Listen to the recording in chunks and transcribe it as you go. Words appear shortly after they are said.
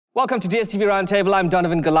Welcome to DStv Roundtable. I'm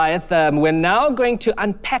Donovan Goliath. We're now going to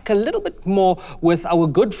unpack a little bit more with our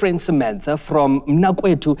good friend Samantha from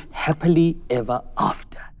Mnakwethu Happily Ever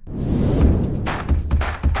After.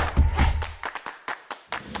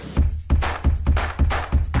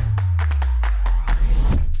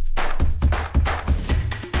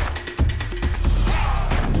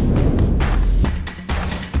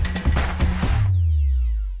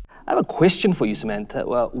 I have a question for you, Samantha.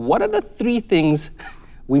 Well, what are the 3 things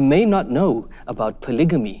we may not know about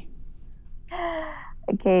polygamy?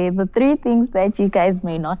 Okay, the 3 things that you guys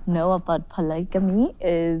may not know about polygamy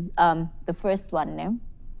is the first one, no?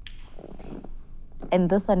 And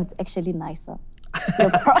this one is actually nicer.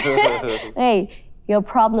 Hey, your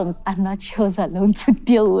problems are not yours alone to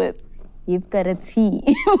deal with. You've got a team.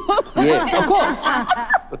 Yes, of course.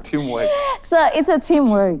 It's a teamwork. So it's a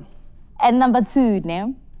teamwork. And number 2,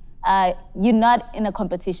 no? You're not in a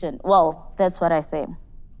competition. Well, that's what I say.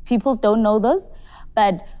 People don't know this,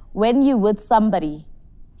 but when you're with somebody,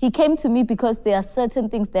 he came to me because there are certain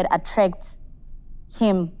things that attract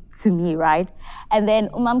him to me, right? And then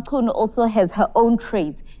Mnakwethu also has her own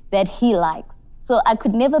traits that he likes. So I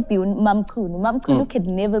could never be Mnakwethu. Mnakwethu could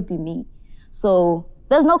never be me. So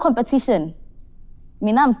there's no competition.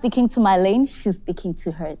 Mina, I'm sticking to my lane, she's sticking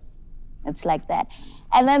to hers. It's like that.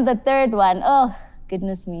 And then the third one, oh,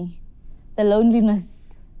 goodness me, the loneliness.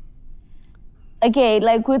 Okay,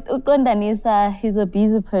 like with Qondanisa, he's a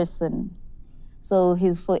busy person. So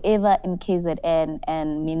he's forever in KZN,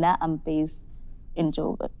 and Mina, I'm based in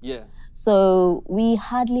Joburg. Yeah. So we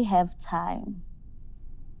hardly have time.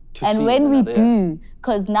 And when we do,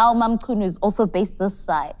 because now Mnakwethu is also based this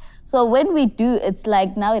side. So when we do, it's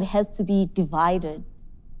like now it has to be divided.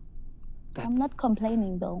 I'm not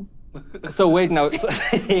complaining though. So wait now, this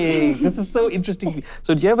is so interesting.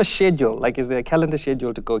 So do you have a schedule? Like, is there a calendar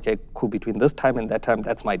schedule to go, okay, cool, between this time and that time,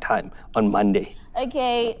 that's my time on Monday?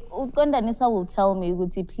 Okay, Qondanisa will tell me,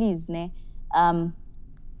 Uguti, please, ne,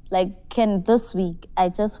 like, can this week, I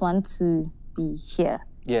just want to be here.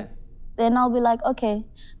 Yeah. Then I'll be like, okay,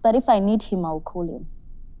 but if I need him, I'll call him.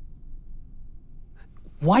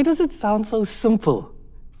 Why does it sound so simple?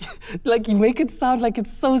 Like, you make it sound like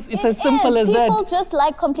it's as simple as that. People just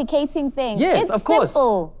like complicating things. Yes, of course. It's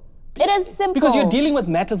simple. It is simple. Because you're dealing with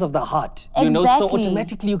matters of the heart. Exactly. You know, so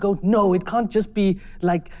automatically you go, no, it can't just be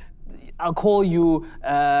like, I'll call you,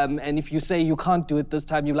 and if you say you can't do it this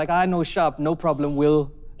time, you're like, I know, sharp, no problem,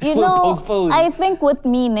 we'll postpone. I think with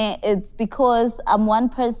me, ne, it's because I'm one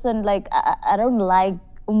person, like, I don't like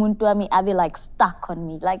umuntu wami abe like stuck on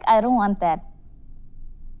me. Like, I don't want that.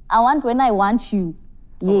 I want when I want you.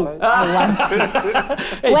 Yes, I want you.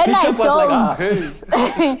 Hey, when Bishop I was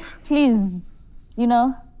don't, like, please, you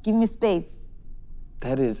know, give me space.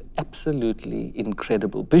 That is absolutely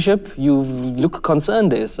incredible. Bishop, you look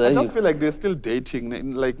concerned there, sir. I just feel like they're still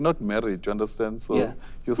dating, like not married, you understand? So yeah.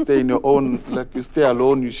 You stay in your own, like you stay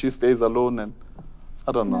alone, she stays alone, and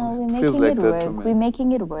I don't know. No, we're Feels making like it that work. to me. We're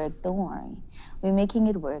making it work, don't worry. We're making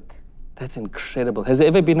it work. That's incredible. Has there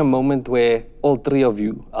ever been a moment where all 3 of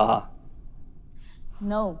you are?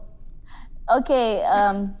 No. Okay,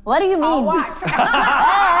 what do you mean? Wait.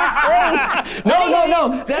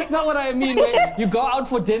 No, that's not what I mean. Wait, you go out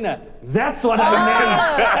for dinner. That's what I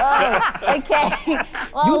meant. Okay.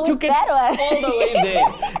 Well, You took it all the way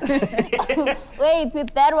there. Wait,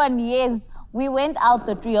 with that one, yes. We went out,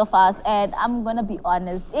 the 3 of us, and I'm gonna be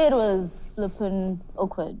honest, it was flipping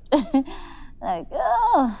awkward. Like,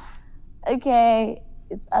 oh, okay,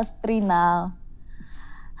 it's us 3 now.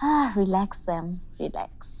 Relax, Sam,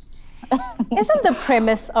 relax. Isn't the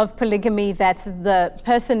premise of polygamy that the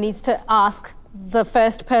person needs to ask the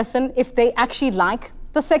first person if they actually like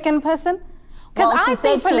the second person? Well, she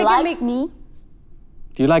said she likes me.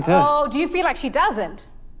 Do you like her? Oh, do you feel like she doesn't?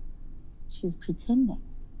 She's pretending.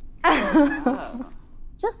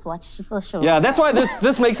 Just watch the show. Yeah, that's why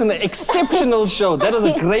this makes an exceptional show. That is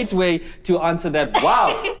a great way to answer that.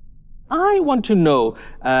 Wow. I want to know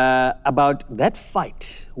about that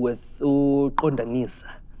fight with Qondanisa.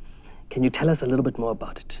 Can you tell us a little bit more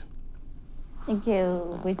about it? Thank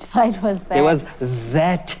you. Which fight was that? There was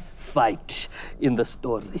that fight in the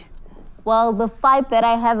story. Well, the fight that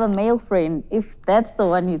I have a male friend, if that's the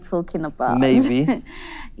one you're talking about. Maybe.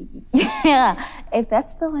 Yeah, if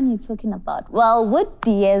that's the one you're talking about. Well, with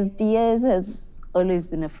Diaz has always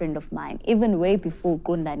been a friend of mine, even way before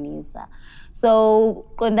Qondanisa. So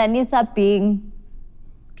Qondanisa being,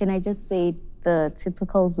 can I just say, the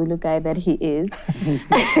typical Zulu guy that he is.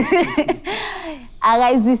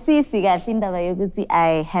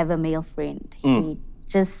 I have a male friend. He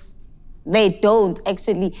just, they don't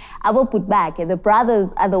actually. I will put back. The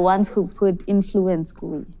brothers are the ones who put influence.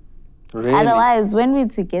 Really? Otherwise, when we're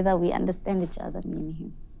together, we understand each other, me and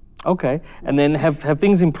him. Okay. And then have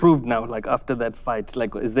things improved now, like after that fight?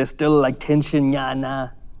 Like, is there still like tension,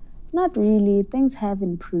 yana? Not really. Things have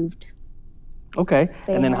improved. Okay.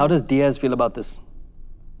 They And then how have. does Diaz feel about this?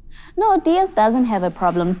 No, Diaz doesn't have a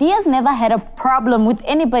problem. Diaz never had a problem with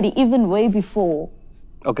anybody, even way before.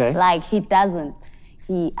 Okay. Like, he doesn't.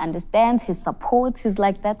 He understands, he supports, he's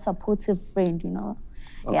like that supportive friend, you know?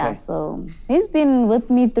 Yeah, Okay. so he's been with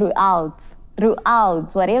me throughout.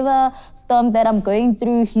 Whatever storm that I'm going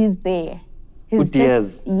through, he's there. He's With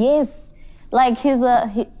Diaz? Yes. Like,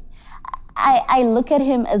 I look at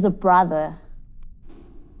him as a brother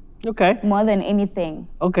Okay. more than anything.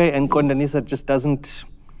 Okay. And Qondanisa just doesn't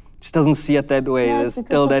see it that way. Yeah, There's it's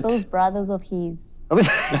still because of that. those brothers of his.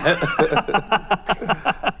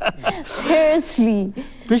 Seriously.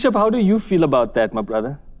 Bishop, how do you feel about that, my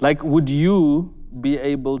brother? Like, would you be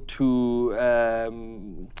able to,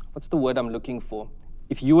 what's the word I'm looking for?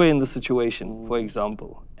 If you were in the situation, for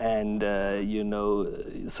example, and, you know,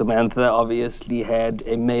 Samantha obviously had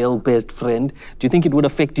a male best friend, do you think it would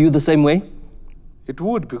affect you the same way? It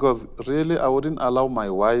would, because really I wouldn't allow my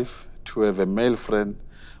wife to have a male friend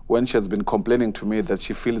when she has been complaining to me that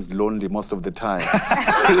she feels lonely most of the time.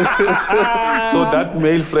 So that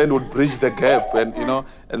male friend would bridge the gap and, you know,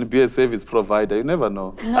 and be a service provider. You never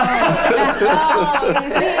know. No, you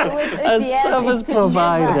see, with A Diaz, service it could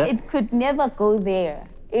provider. It could never go there.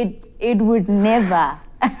 It would never.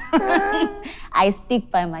 I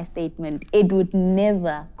stick by my statement. It would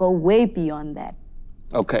never go way beyond that.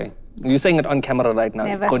 Okay. You're saying it on camera right now.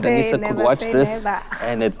 Never Qondanisa say- could never watch say this never.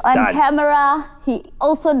 and it's On done. camera, he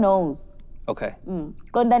also knows. Okay.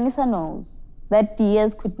 Qondanisa knows that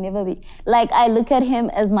Diaz could never be. Like, I look at him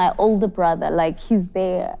as my older brother. Like, he's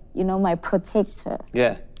there, you know, my protector.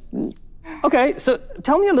 Yeah. Yes. Okay, so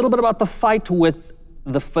tell me a little bit about the fight with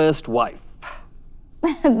the first wife.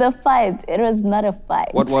 The fight, it was not a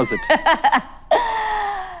fight. What was it?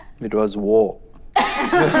 It was war. No,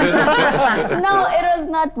 it was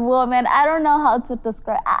not war, man. I don't know how to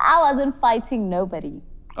describe. I wasn't fighting nobody.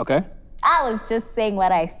 Okay. I was just saying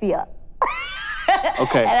what I feel.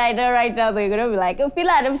 Okay. And I know right now they're gonna be like, "I feel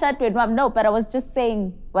like I'm shut with mom." No, but I was just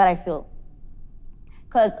saying what I feel.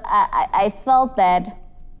 Cause I felt that,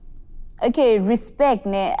 okay, respect.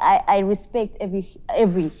 I respect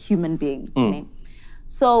every human being. Ne?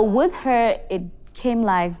 So with her, it came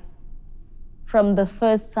like, from the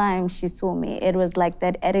first time she saw me, it was like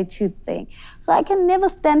that attitude thing. So I can never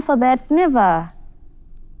stand for that, never.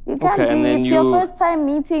 You can't Okay, and be, then it's your you- first time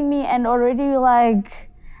meeting me and already you're like,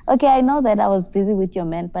 okay, I know that I was busy with your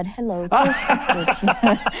man, but hello,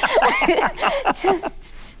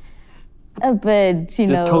 just a bit, you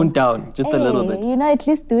know. Just tone down, just a little bit. You know, at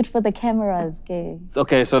least do it for the cameras, okay?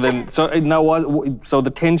 Okay, so then, so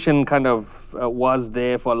the tension kind of was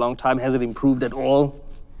there for a long time. Has it improved at all?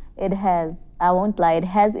 It has. I won't lie, it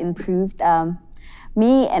has improved.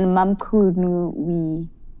 Me and Mam Kunu,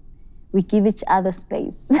 we give each other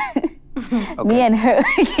space. Me and her,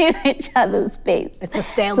 we give each other space. It's a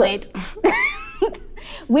stalemate.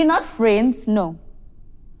 We're not friends, no.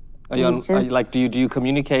 Are you, We are you like, do you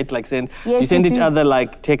communicate? Like, you Yes, send we each do. other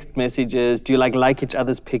like text messages? Do you like each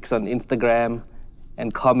other's pics on Instagram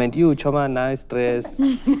and comment, "You choma, nice dress"?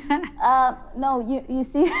 No, you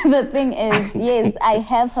see, the thing is, yes, I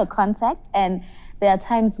have her contact, and there are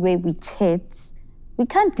times where we chat. We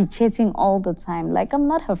can't be chatting all the time. Like, I'm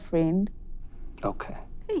not her friend. Okay.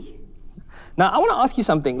 Now I want to ask you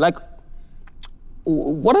something. Like,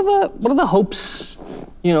 what are the hopes,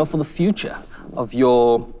 you know, for the future of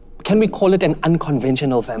your? Can we call it an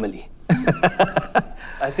unconventional family?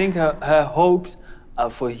 I think her hopes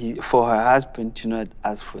are for her husband to not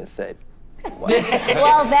ask for a third.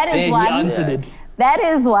 Well, that is There, one. he answered it. That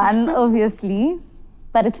is one, obviously,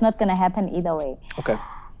 but it's not gonna happen either way. Okay.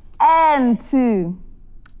 And two,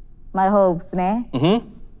 my hopes, ne?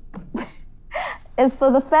 is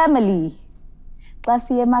for the family.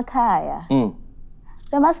 Basiye Makaya.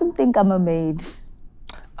 They mustn't think I'm a maid.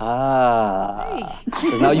 Ah.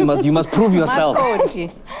 'Cause now you must prove yourself.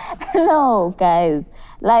 No, guys.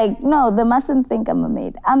 Like, no, they mustn't think I'm a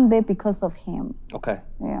maid. I'm there because of him. Okay.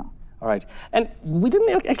 Yeah. All right. And we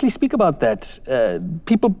didn't actually speak about that.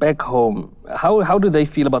 People back home, how do they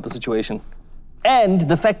feel about the situation? And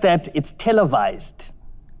the fact that it's televised.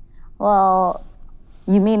 Well,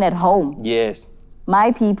 you mean at home? Yes.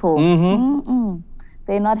 My people,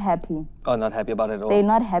 they're not happy. Oh, not happy about it at all. They're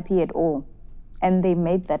not happy at all. And they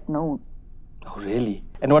made that known. Oh, really?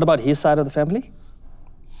 And what about his side of the family?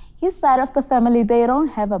 His side of the family, they don't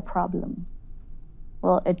have a problem.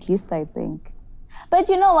 Well, at least I think. But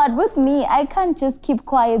you know what? With me, I can't just keep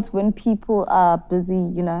quiet when people are busy,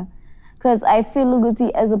 you know. Because I feel,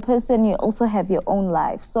 Luguti, as a person, you also have your own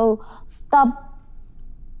life. So stop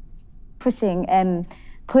pushing and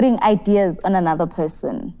putting ideas on another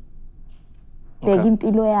person. Okay.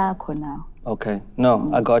 Now. Okay,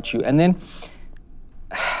 no, I got you. And then,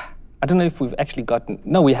 I don't know if we've actually gotten,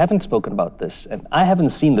 no, we haven't spoken about this, and I haven't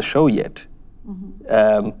seen the show yet.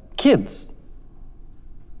 Kids.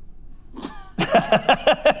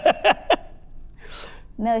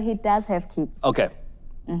 No, he does have kids. Okay.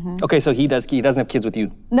 Okay, so he doesn't have kids with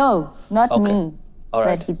you? No, not Okay. me. All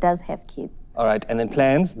right. But he does have kids. All right, and then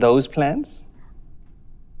plans, those plans?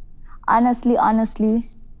 Honestly,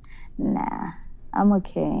 nah, I'm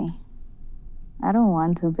okay. I don't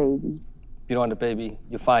want a baby. You don't want a baby,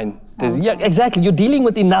 you're fine. Yeah, exactly, you're dealing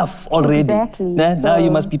with enough already. Exactly, Now you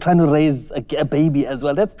so- must be trying to raise a baby as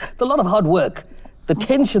well. It's a lot of hard work. The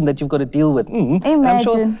tension that you've got to deal with. And I'm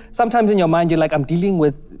sure Imagine. sometimes in your mind you're like, I'm dealing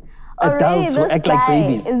with Already, adults who this act like guy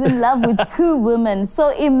babies. is in love with 2 women. So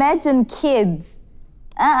imagine kids.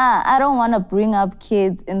 I don't want to bring up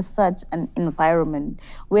kids in such an environment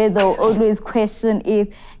where they'll always question if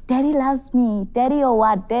daddy loves me, daddy or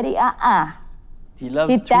what, daddy, He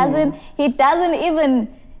loves He two. doesn't even,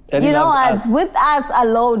 Daddy you know what, loves us. with us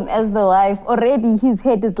alone as the wife, already his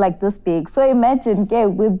head is like this big. So imagine,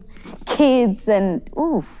 with kids and,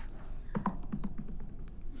 oof.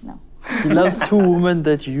 No, He loves 2 women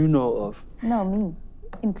that you know of. no, me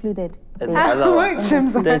included. And the Yeah. other one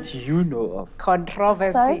Shimza. that you know of.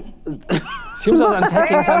 Controversy. Sorry? Sims was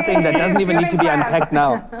unpacking something that doesn't even need to be unpacked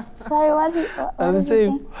now. Sorry, what I'm was he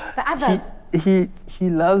saying The others. he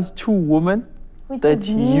loves 2 women Which that is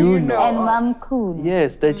me you know and of. Mom Coon.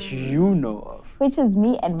 Yes, that you know of. Which is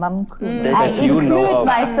me and Mom Coon. That I you include know of.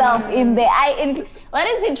 myself in there. What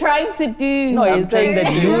is he trying to do? No, he's saying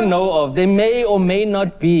that you know of. There may or may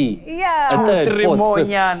not be Yeah. a third, fourth,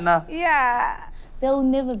 fifth. Yeah. There'll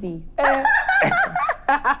never be.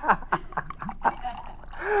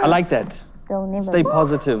 I like that. There'll never Stay be.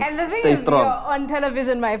 positive. And the thing Stay is, strong. you're on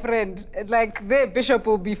television, my friend. Like, the bishop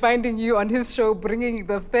will be finding you on his show, bringing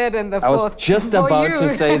the third and the I was fourth. just for about you. to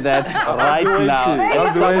say that right now.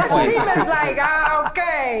 At some The point. team is like,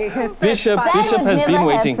 okay. Bishop That has would been never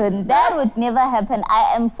waiting. happen. That would never happen.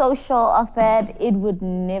 I am so sure of that. It would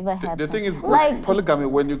never happen. The thing is, with like, polygamy,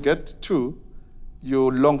 when you get 2,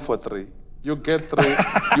 you long for 3. You get 3,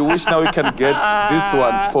 you wish now you can get this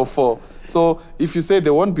one for 4. So if you say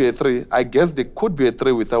there won't be a 3, I guess there could be a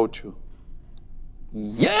 3 without you.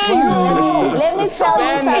 Yeah! let me tell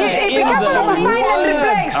you Spend something. it in the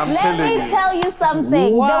words. I'm Let telling me you. tell you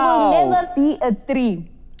something. Wow. There will never be a 3.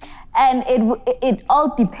 And it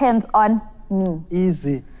all depends on me.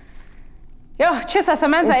 Easy. Yo, Chisa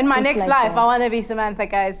Samantha, It's in my just next like life, that. I want to be Samantha,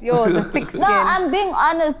 guys. You're the thick skin. No, I'm being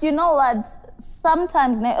honest. You know what?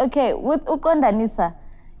 Sometimes, okay, with Qondanisa,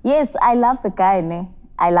 yes, I love the guy,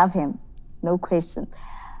 I love him, no question.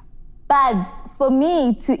 But for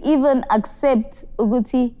me to even accept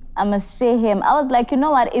Uguti, I must share him. I was like, you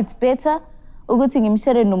know what? It's better Uguti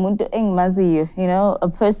ngimshere nomuntu engimaziyo, you know, a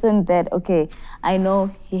person that, okay, I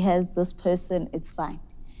know he has this person, it's fine.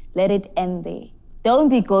 Let it end there. Don't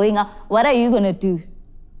be going out. What are you going to do?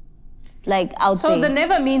 Like out So there. the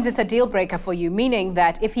never means it's a deal breaker for you, meaning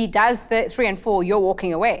that if he does 3 and 4, you're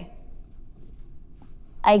walking away.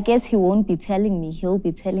 I guess he won't be telling me. He'll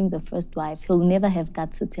be telling the first wife. He'll never have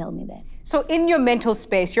got to tell me that. So in your mental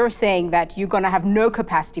space, you're saying that you're going to have no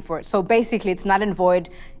capacity for it. So basically, it's null and void.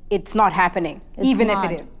 It's not happening, It's even not.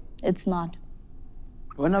 if it is. It's not.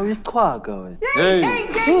 When are we going? Hey,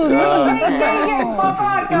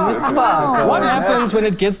 What happens when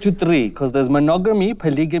it gets to 3? Because there's monogamy,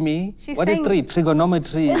 polygamy. She's What is saying- 3?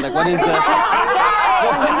 Trigonometry. Like, what is that?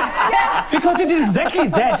 Because it is exactly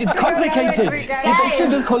that. It's complicated. They should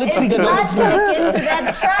just call it It's not trigonometry. going to get to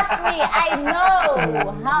that. Trust me. I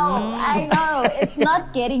know how. I know. It's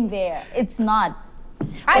not getting there. It's not.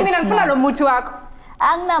 I mean, It's I'm full of mutu wako.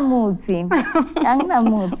 Angnamuti.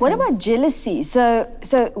 Angnamuti. What about jealousy? So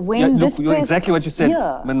when this You're person... exactly what you said.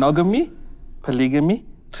 Yeah. Monogamy, polygamy,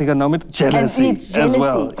 trigonometry, jealousy, it's as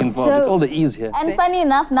well jealousy. involved. So- It's all the E's here. And funny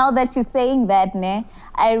enough, now that you're saying that,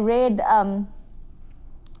 I read on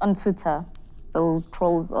Twitter those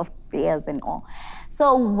trolls of theirs and all.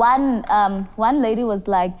 So one lady was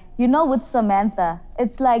like, you know, with Samantha,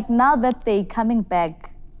 it's like now that they're coming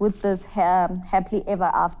back with this Happily Ever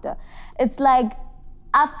After, it's like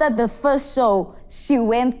after the first show, she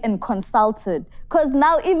went and consulted. Because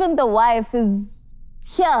now even the wife is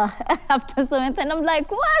here after Samantha. And I'm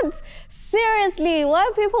like, what? Seriously,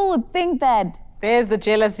 why people would think that? There's the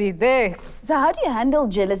jealousy there. So how do you handle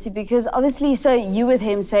jealousy? Because obviously, so you with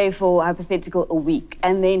him, say for hypothetical a week,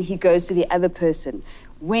 and then he goes to the other person.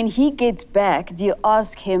 When he gets back, do you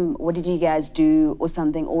ask him, what did you guys do or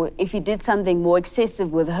something? Or if he did something more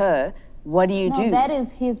excessive with her, what do you do? No, that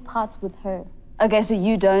is his part with her. Okay, so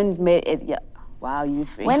you don't... Yeah. Wow, you're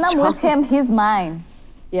very When strong. I'm with him, he's mine.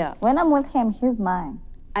 Yeah. When I'm with him, he's mine.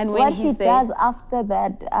 And when what he's he there... does after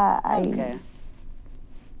that, Okay.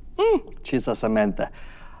 Chisa Samantha.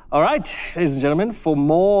 All right, ladies and gentlemen, for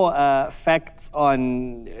more facts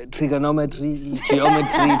on trigonometry,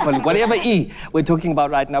 geometry, whatever E we're talking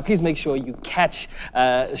about right now, please make sure you catch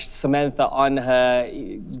Samantha on her...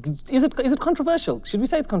 Is it controversial? Should we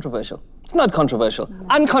say it's controversial? It's not controversial.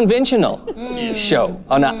 Unconventional show.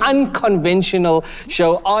 On an unconventional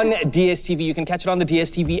show on DStv. You can catch it on the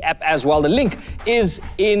DStv app as well. The link is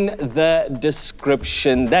in the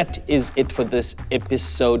description. That is it for this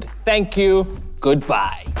episode. Thank you.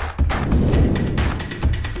 Goodbye.